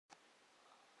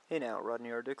Hey now,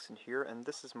 Rodney R. Dixon here, and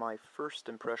this is my first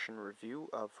impression review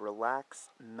of Relax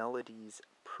Melodies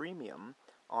Premium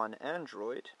on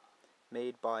Android,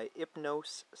 made by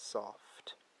Hypnos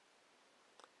Soft.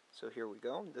 So here we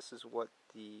go. This is what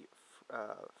the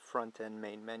front-end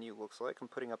main menu looks like. I'm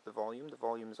putting up the volume. The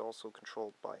volume is also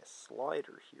controlled by a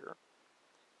slider here.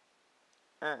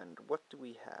 And what do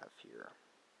we have here?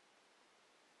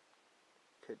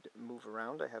 Could move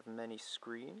around. I have many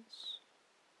screens.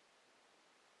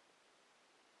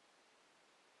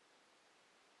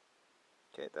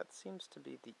 Okay, that seems to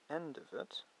be the end of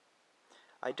it.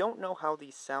 I don't know how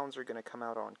these sounds are going to come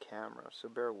out on camera, so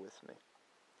bear with me.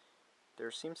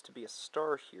 There seems to be a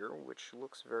star here, which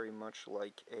looks very much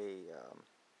like a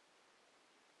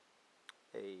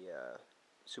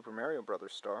Super Mario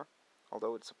Brothers star,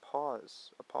 although it's a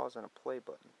pause and a play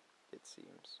button, it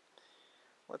seems.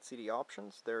 Let's see the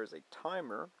options. There is a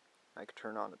timer. I could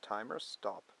turn on a timer,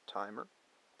 stop timer.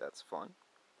 That's fun.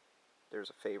 There's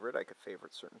a favorite. I could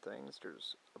favorite certain things.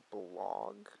 There's a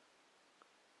blog.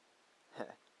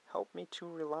 Help me to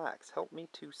relax. Help me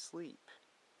to sleep.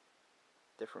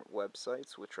 Different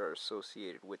websites which are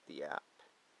associated with the app.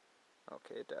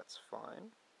 Okay, that's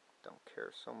fine. Don't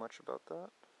care so much about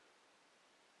that.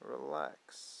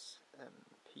 Relax.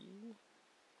 MP.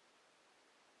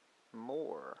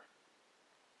 More.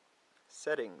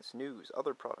 Settings, news,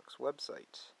 other products,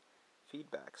 website,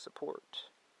 feedback, support.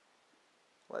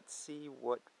 Let's see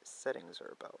what settings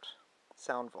are about.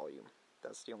 Sound volume.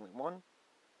 That's the only one.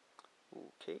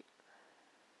 Okay.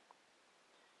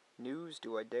 News,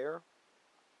 do I dare?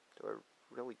 Do I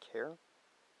really care?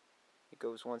 It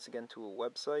goes once again to a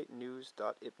website,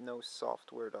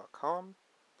 news.hypnosoftware.com.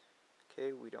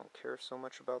 Okay, we don't care so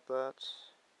much about that.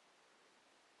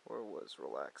 Where was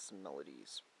Relax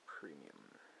Melodies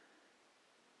Premium?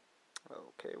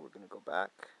 Okay, we're going to go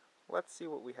back. Let's see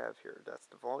what we have here. That's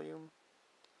the volume.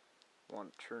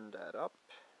 Want to turn that up.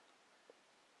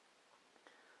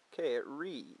 Okay, it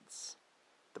reads,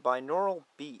 the binaural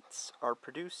beats are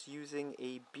produced using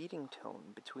a beating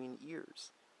tone between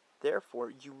ears.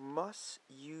 Therefore, you must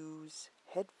use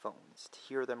headphones to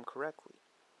hear them correctly.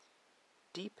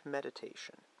 Deep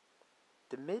meditation.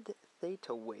 The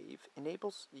mid-theta wave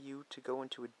enables you to go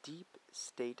into a deep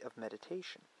state of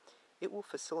meditation. It will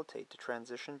facilitate the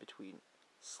transition between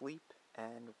sleep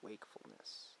and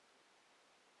wakefulness.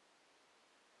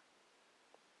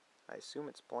 I assume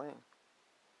it's playing.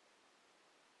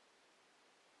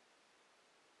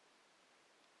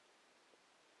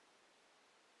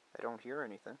 I don't hear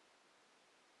anything.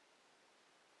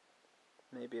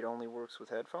 Maybe it only works with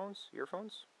headphones,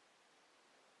 earphones?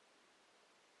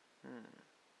 Okay,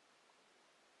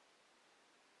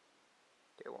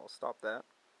 well, I'll stop that.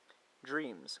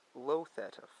 Dreams, low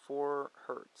theta, 4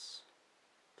 Hz.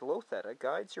 The low theta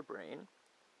guides your brain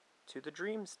to the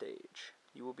dream stage.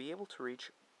 You will be able to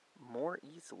reach more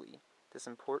easily this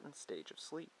important stage of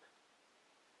sleep.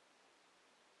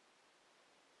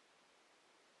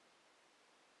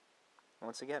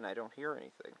 Once again, I don't hear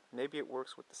anything. Maybe it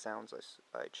works with the sounds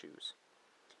I choose.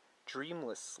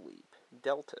 Dreamless sleep,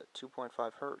 delta,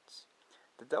 2.5 Hz.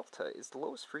 The delta is the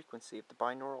lowest frequency of the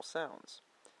binaural sounds.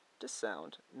 This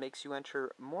sound makes you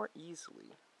enter more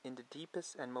easily in the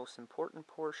deepest and most important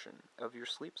portion of your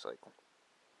sleep cycle.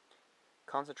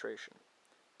 Concentration.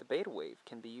 The beta wave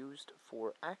can be used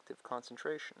for active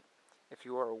concentration. If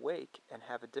you are awake and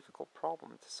have a difficult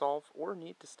problem to solve or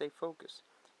need to stay focused,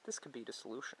 this could be the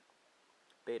solution.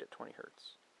 Beta 20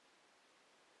 Hz.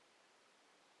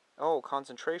 Oh,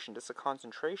 concentration. This is a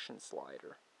concentration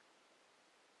slider.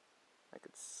 I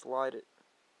could slide it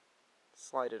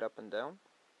up and down.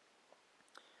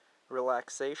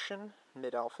 Relaxation,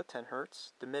 mid-alpha, 10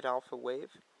 Hz. The mid-alpha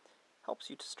wave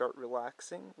helps you to start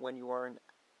relaxing when you are in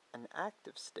an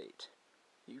active state.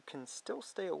 You can still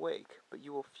stay awake, but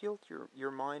you will feel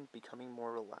your mind becoming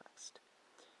more relaxed.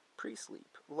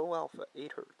 Pre-sleep, low alpha,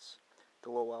 8 Hz. The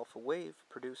low alpha wave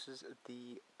produces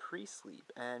the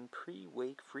pre-sleep and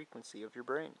pre-wake frequency of your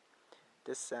brain.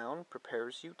 This sound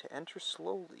prepares you to enter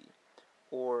slowly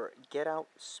or get out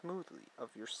smoothly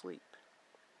of your sleep.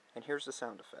 And here's the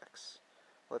sound effects.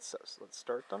 Let's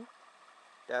start them.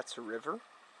 That's a river.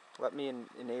 Let me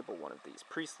enable one of these.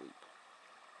 Pre-sleep.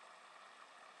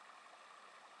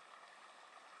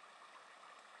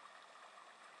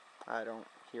 I don't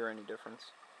hear any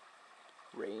difference.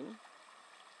 Rain.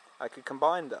 I could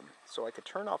combine them, so I could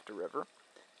turn off the river,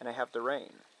 and I have the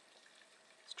rain.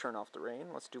 Let's turn off the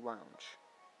rain. Let's do lounge.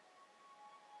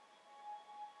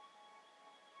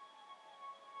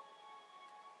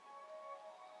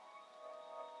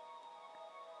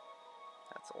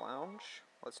 That's a lounge.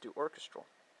 Let's do orchestral.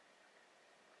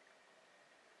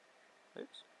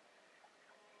 Oops.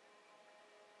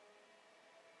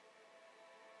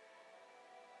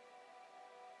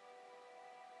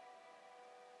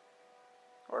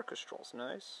 Orchestral's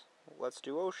nice. Let's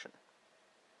do ocean.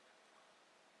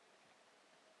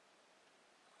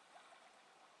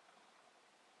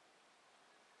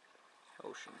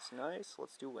 Ocean's nice.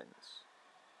 Let's do winds.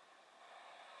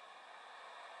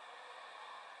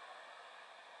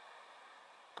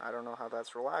 I don't know how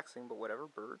that's relaxing, but whatever.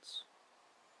 Birds.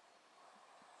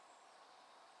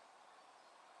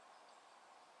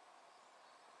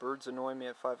 Birds annoy me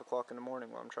at 5 o'clock in the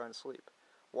morning while I'm trying to sleep.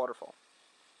 Waterfall.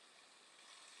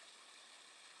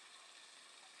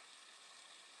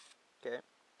 Okay.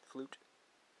 Flute.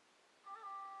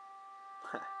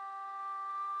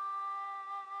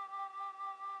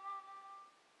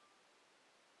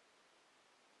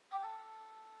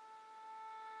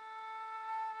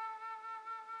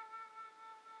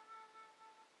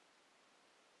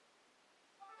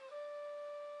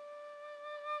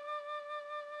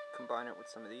 Combine it with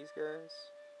some of these guys.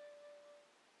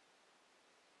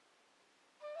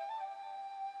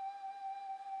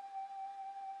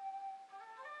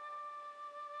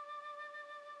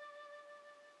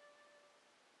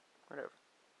 Whatever.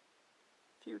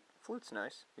 Flute's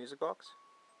nice. Music box.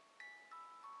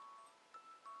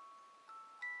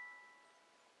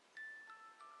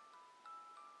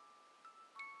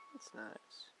 That's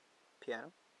nice.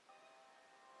 Piano.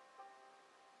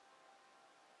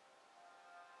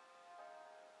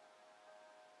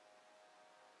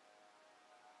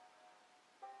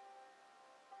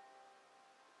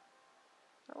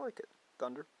 I like it.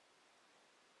 Thunder.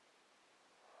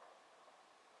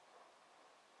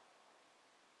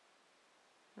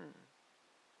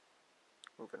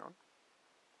 Moving on.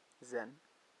 Zen.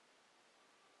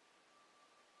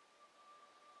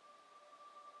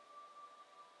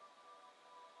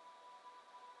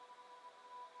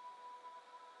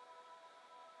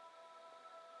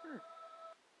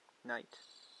 Night.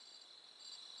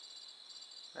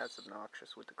 That's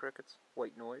obnoxious with the crickets.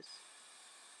 White noise.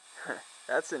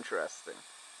 That's interesting.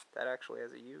 That actually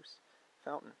has a use.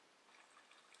 Fountain.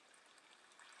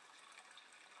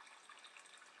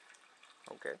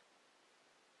 Okay.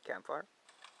 Campfire.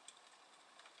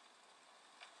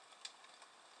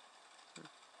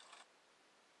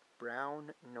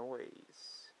 Brown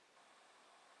noise.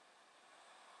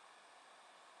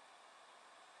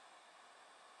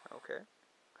 Okay.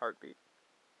 Heartbeat.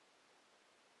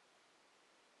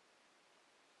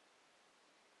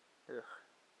 Ugh.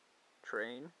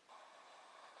 Train.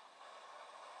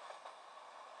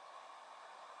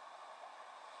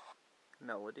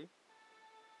 Melody.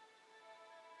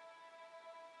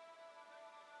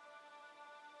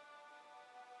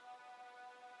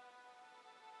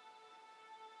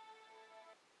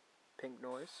 Pink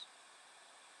noise.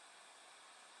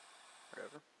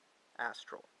 Whatever.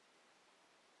 Astral.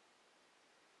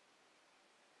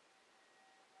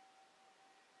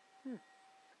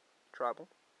 Tribal.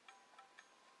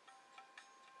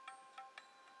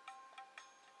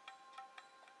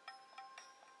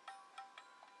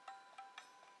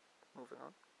 Moving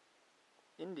on.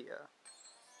 India.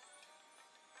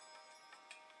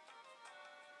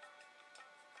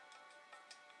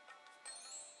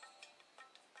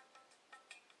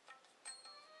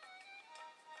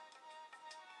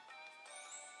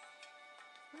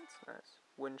 That's nice.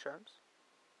 Wind chimes.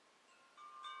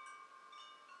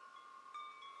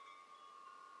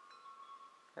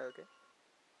 Okay.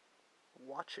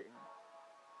 Watching.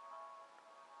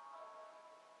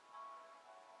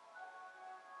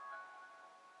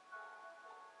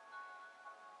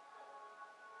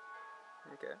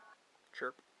 Okay.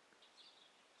 Chirp.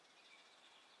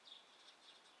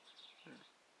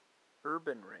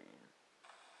 Urban rain.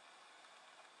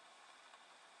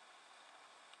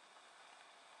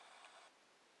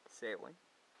 Sailing.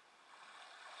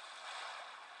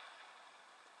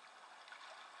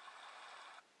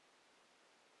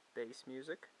 Bass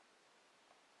music.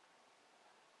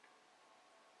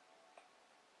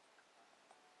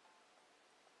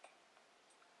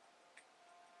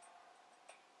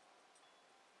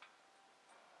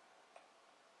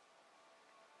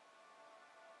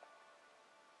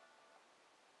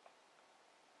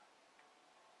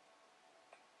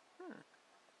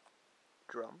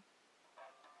 Drum.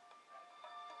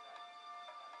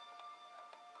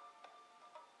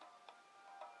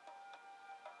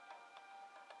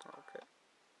 Okay.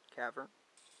 Cavern.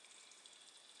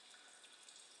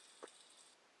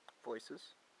 Voices.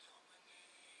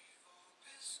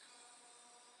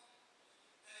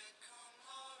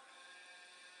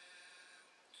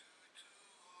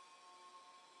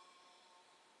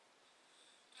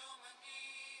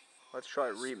 Let's try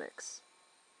remix.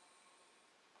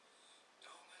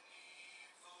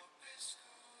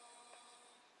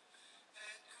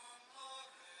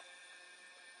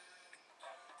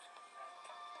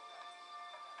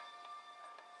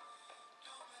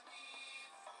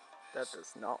 That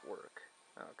does not work.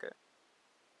 Okay.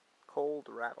 Cold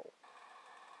rattle.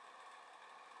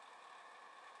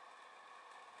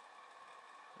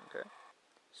 Okay.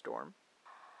 Storm.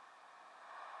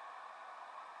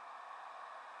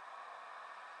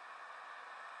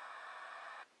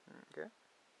 Okay.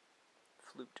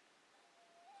 Flute.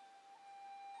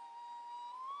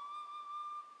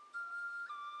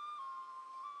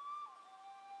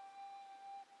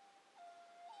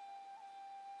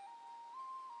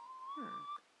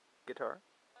 Guitar.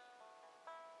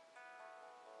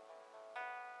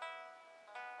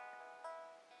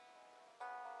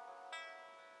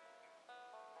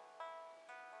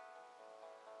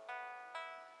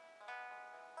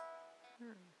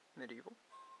 Medieval.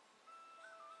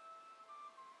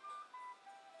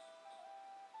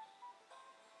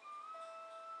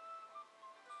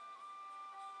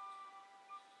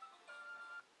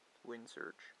 Wind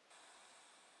surge.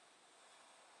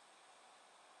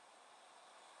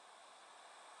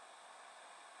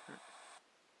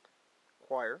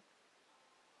 Choir.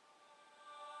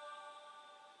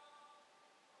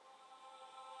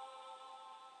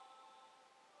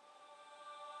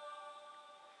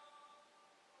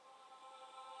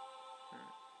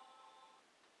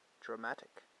 Dramatic.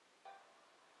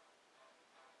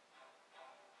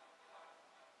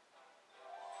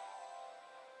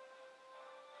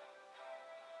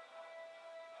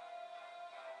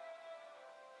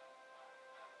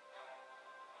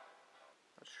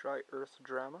 Let's try Earth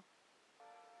Drama.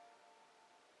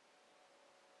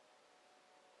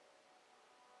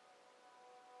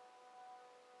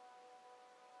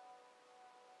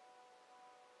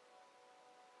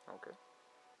 Okay.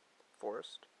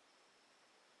 Forest.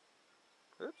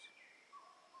 Oops.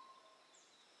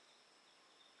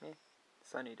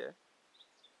 Sunny day.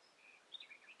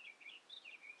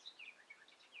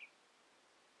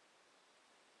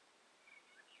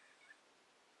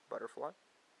 Butterfly.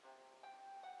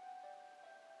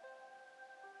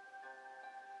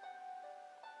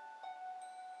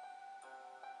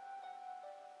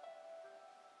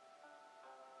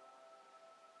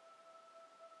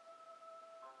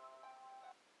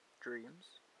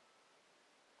 Dreams.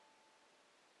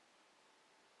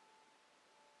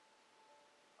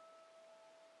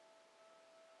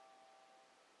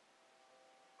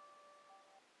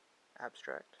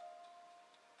 Abstract.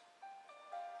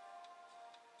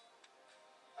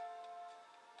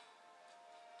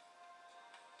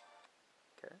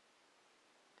 Okay.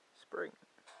 Spring.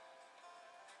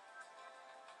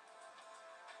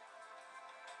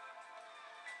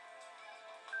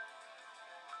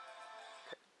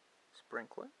 Okay.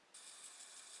 Sprinkler.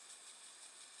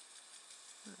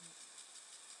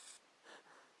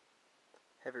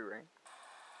 Heavy rain.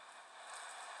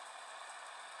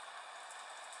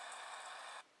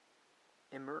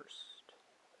 Immersed.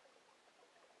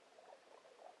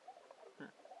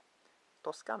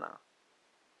 Toscana.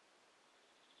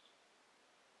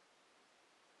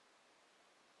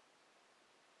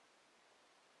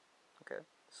 Okay.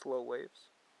 Slow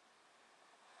waves.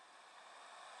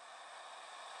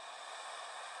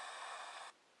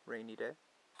 Rainy day.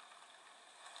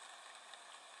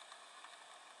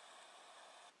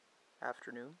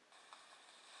 Afternoon.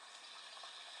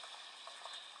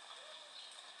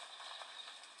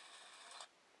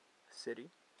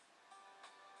 City.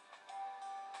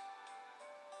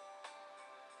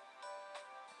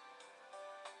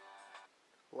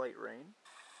 Light rain.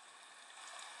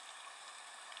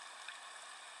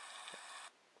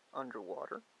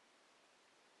 Underwater.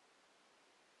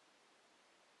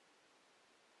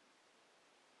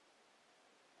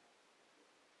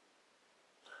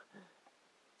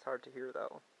 It's hard to hear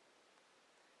that one.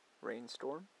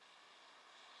 Rainstorm.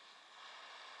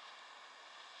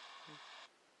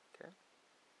 Okay.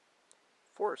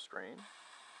 Forest rain.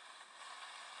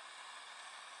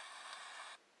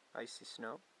 Icy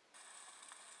snow.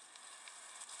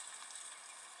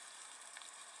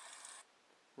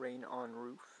 Rain on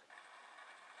roof.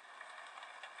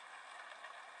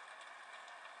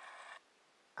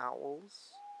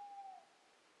 Owls.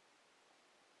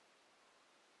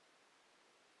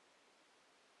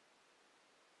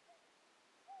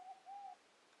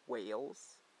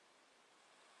 Whales.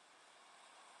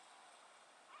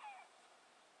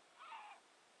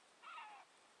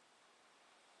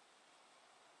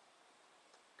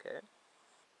 Okay.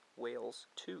 Whales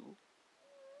 2.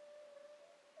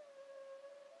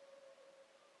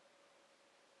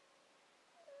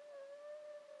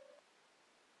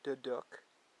 Duduk,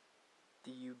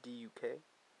 D-U-D-U-K.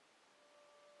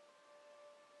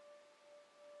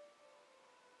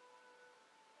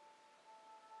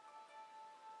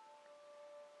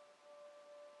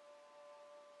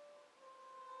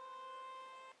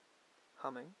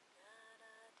 Humming.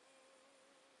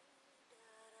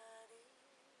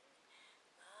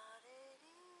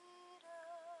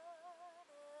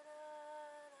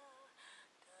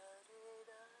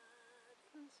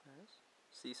 That's nice.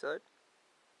 Seaside.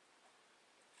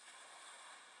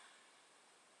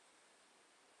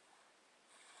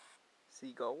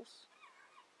 Seagulls.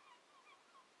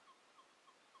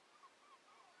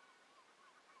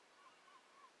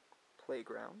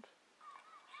 Playground.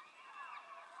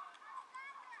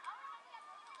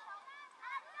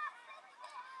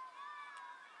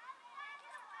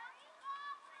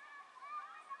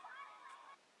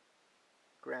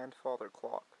 Grandfather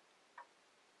clock.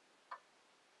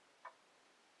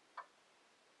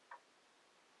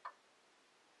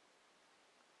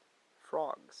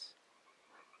 Frogs.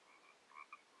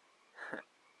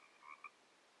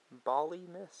 Bali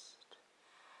mist.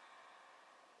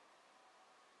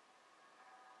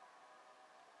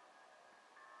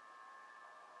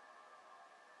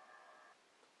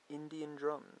 Indian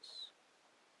drums.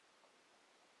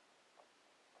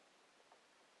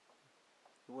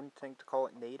 You wouldn't think to call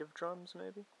it native drums,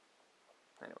 maybe?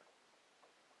 Anyway.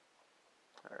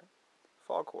 Alright.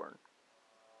 Foghorn.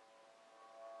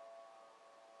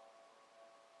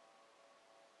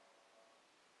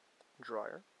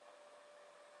 Dryer.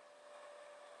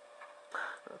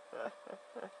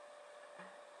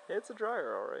 It's a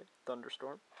dryer, alright.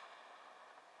 Thunderstorm.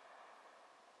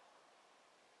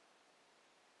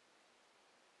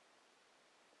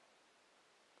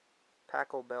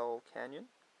 Pachelbel Canyon.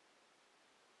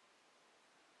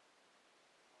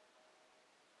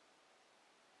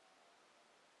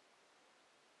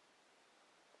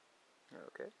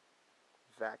 Okay.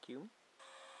 Vacuum.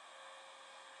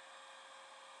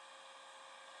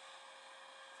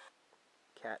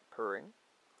 Cat purring.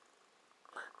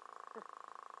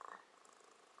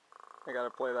 I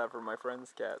gotta play that for my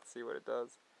friend's cat, see what it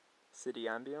does. City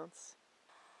ambience.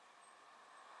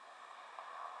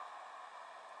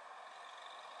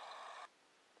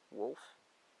 Wolf.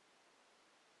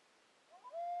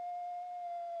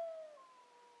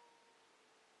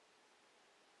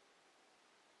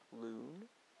 Loon.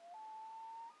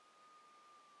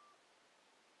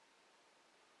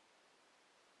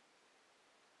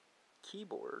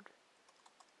 Keyboard.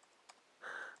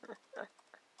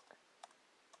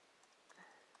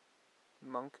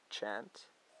 Monk chant.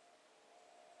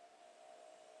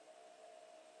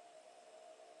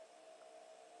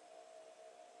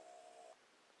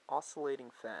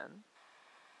 Oscillating fan.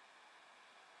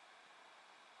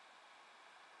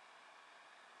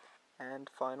 And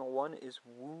final one is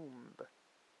womb.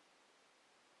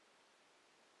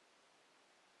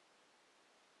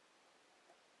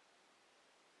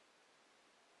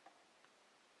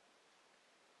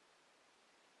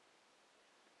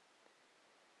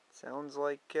 Sounds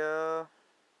like you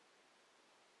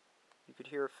could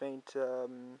hear a faint,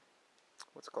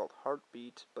 what's it called,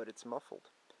 heartbeat, but it's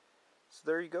muffled. So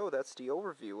there you go, that's the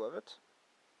overview of it.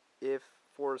 If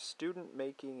for a student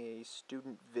making a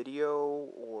student video,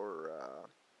 or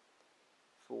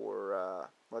for,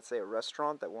 let's say, a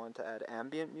restaurant that wanted to add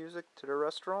ambient music to their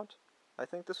restaurant, I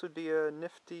think this would be a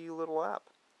nifty little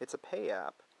app. It's a pay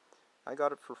app. I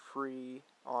got it for free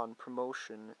on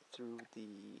promotion through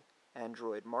the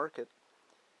Android market,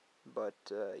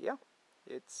 but yeah,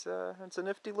 it's a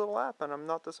nifty little app, and I'm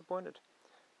not disappointed.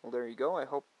 Well, there you go. I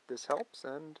hope this helps,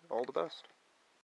 and all the best.